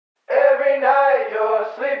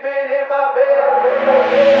sleeping in my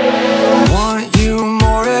bed. Want you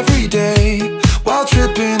more every day, while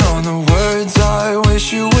tripping on the words I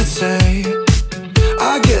wish you would say.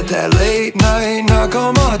 I get that late night knock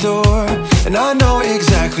on my door, and I know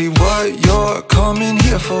exactly what you're coming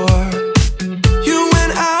here for. You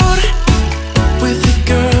went out with the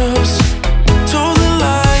girls, told a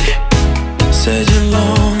lie, said you're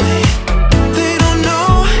lonely. They don't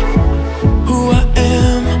know who I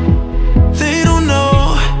am, they don't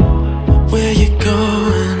know where you're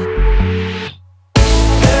going.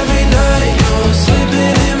 Every night you're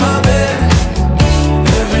sleeping in my bed,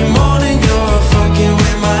 every morning you're fucking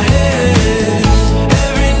with my head.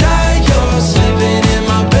 Every night you're sleeping in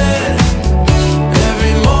my bed,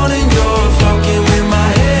 every morning you're fucking with my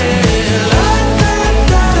head. La da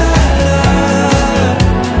da da,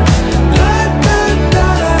 la da da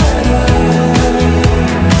da.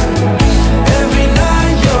 Every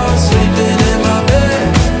night you're sleeping in my bed,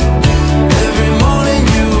 every morning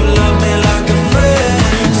you love me like a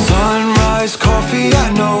friend. Sunrise coffee, I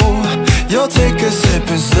know you'll take a sip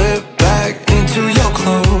and slip back into your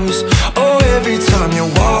clothes. Oh, every time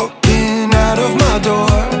you're walking out of my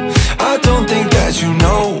door, I don't think that you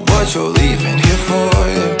know what you're leaving here for.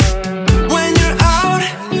 When you're out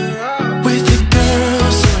with the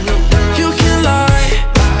girls, you can lie,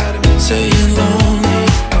 say you're lonely,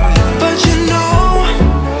 but you know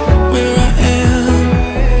where I am,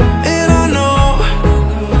 and I know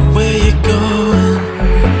where you're going.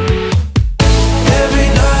 Every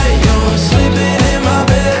night you're sleeping in my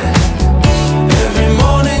bed, every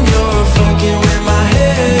morning you're fucking with my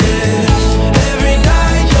head. Every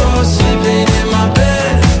night you're sleeping in my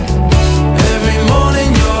bed, every morning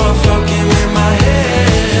you're fucking with my head.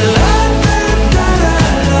 La da da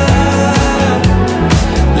da,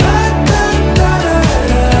 la da da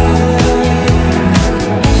da.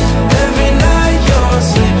 Every night you're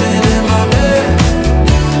sleeping in my bed,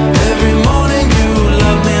 every morning you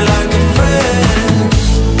love me like a friend.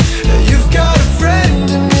 You've got a friend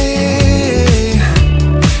in me,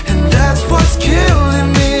 and that's what's killing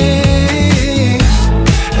me.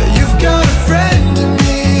 You've got a friend in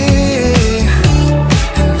me,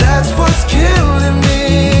 and that's what's killing me.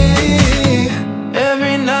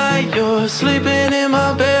 Every night you're sleeping in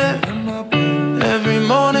my bed, every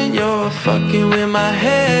morning you're fucking with my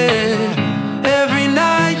head. Every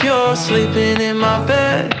night you're sleeping in my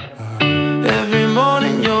bed, every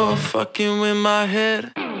morning you're fucking with my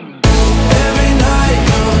head. Every night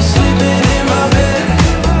you're sleeping in my bed,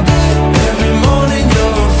 every morning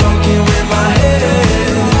you're fucking with my head.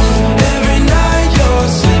 Every night you're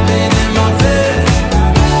sleeping in my bed,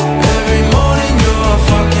 every morning you're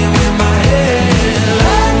fucking with my head.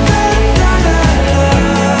 La da da da,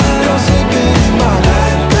 you're sleeping in my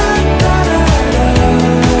bed, da da da da,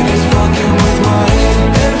 and it's fucking with my head.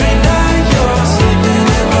 Every night you're sleeping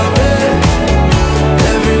in my bed,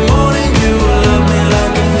 every morning you love me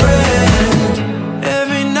like a friend.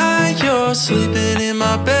 Every night you're sleeping in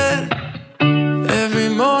my bed, every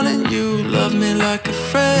morning you love me like a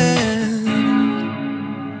friend.